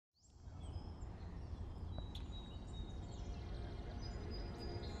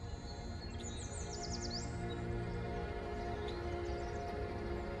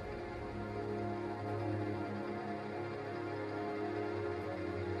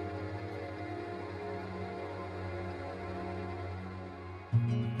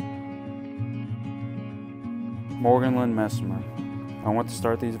Morgan Lynn Messimer, I want to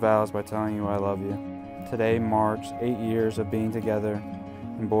start these vows by telling you I love you. Today marks 8 years of being together,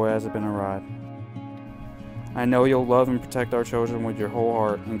 and boy has it been a ride. I know you'll love and protect our children with your whole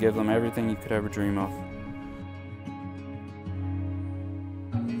heart and give them everything you could ever dream of.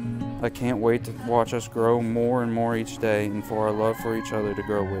 I can't wait to watch us grow more and more each day and for our love for each other to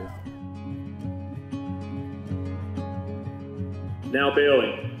grow with. Now,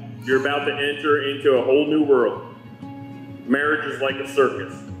 Bailey, you're about to enter into a whole new world. Marriage is like a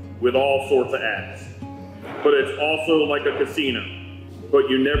circus with all sorts of acts, but it's also like a casino, but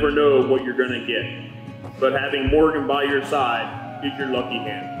you never know what you're going to get. But having Morgan by your side is your lucky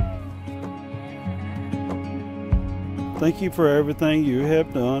hand. Thank you for everything you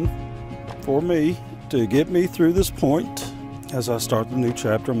have done for me to get me through this point. As I start the new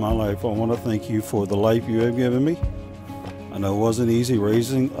chapter of my life, I want to thank you for the life you have given me. I know it wasn't easy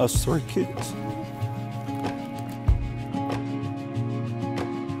raising us 3 kids.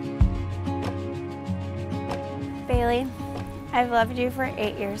 Bailey, I've loved you for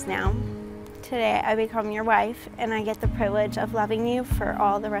 8 years now. Today I become your wife, and I get the privilege of loving you for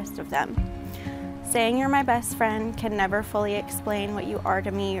all the rest of them. Saying you're my best friend can never fully explain what you are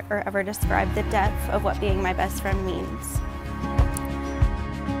to me or ever describe the depth of what being my best friend means.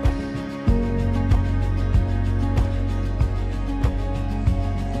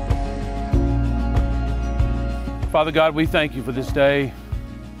 Father God, we thank you for this day.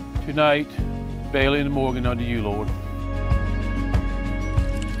 Tonight, Bailey and Morgan unto you, Lord.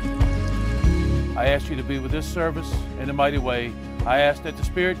 I ask you to be with this service in a mighty way. I ask that the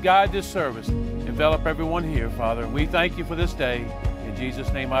Spirit guide this service, envelop everyone here, Father. We thank you for this day. In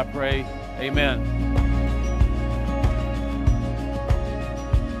Jesus' name I pray, amen.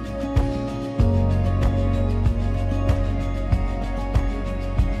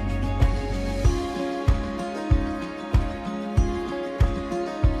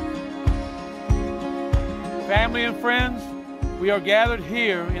 Family and friends, we are gathered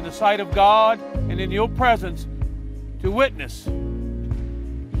here in the sight of God and in your presence to witness,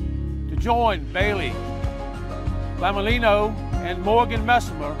 to join Bailey Lamolino and Morgan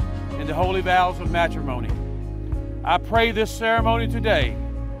Messimer in the holy vows of matrimony. I pray this ceremony today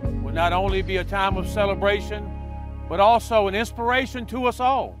will not only be a time of celebration, but also an inspiration to us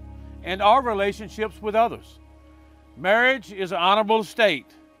all and our relationships with others. Marriage is an honorable estate,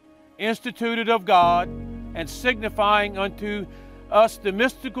 instituted of God, and signifying unto us the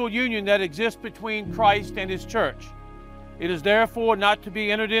mystical union that exists between Christ and his church. It is therefore not to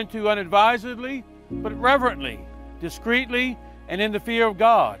be entered into unadvisedly, but reverently, discreetly, and in the fear of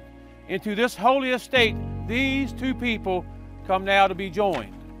God. Into this holy estate, these two people come now to be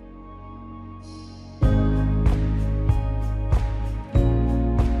joined.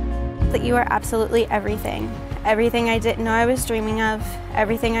 That you are absolutely everything. Everything I didn't know I was dreaming of,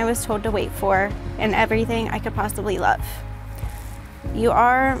 everything I was told to wait for, and everything I could possibly love. You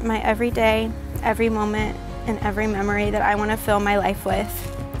are my everyday, every moment, and every memory that I want to fill my life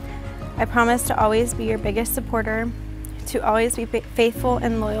with. I promise to always be your biggest supporter, to always be faithful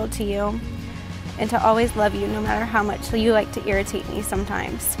and loyal to you, and to always love you no matter how much you like to irritate me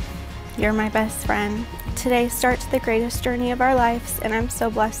sometimes. You're my best friend. Today starts the greatest journey of our lives, and I'm so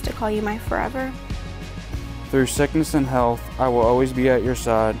blessed to call you my forever. Through sickness and health, I will always be at your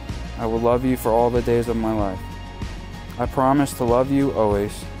side. I will love you for all the days of my life. I promise to love you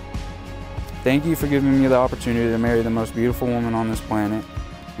always. Thank you for giving me the opportunity to marry the most beautiful woman on this planet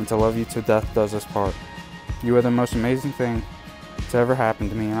and to love you till death does us part. You are the most amazing thing to ever happen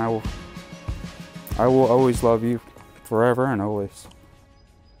to me, and I will always love you forever and always.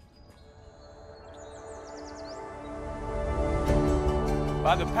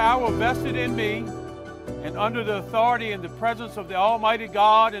 By the power vested in me, and under the authority and the presence of the Almighty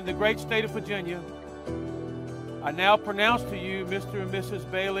God in the great state of Virginia, I now pronounce to you, Mr. and Mrs.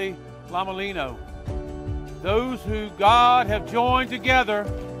 Bailey Lamolino, those who God have joined together,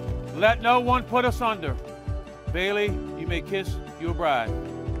 let no one put us under. Bailey, you may kiss your bride.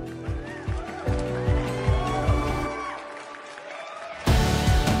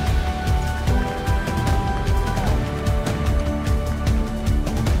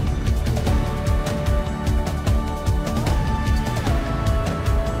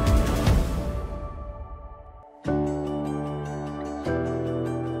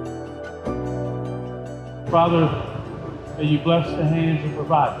 Father, may you bless the hands of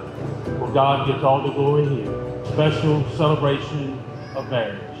provider, for God gets all the glory here. Special celebration of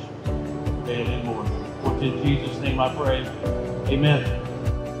marriage. Bailey and Morgan. For in Jesus' name I pray, amen.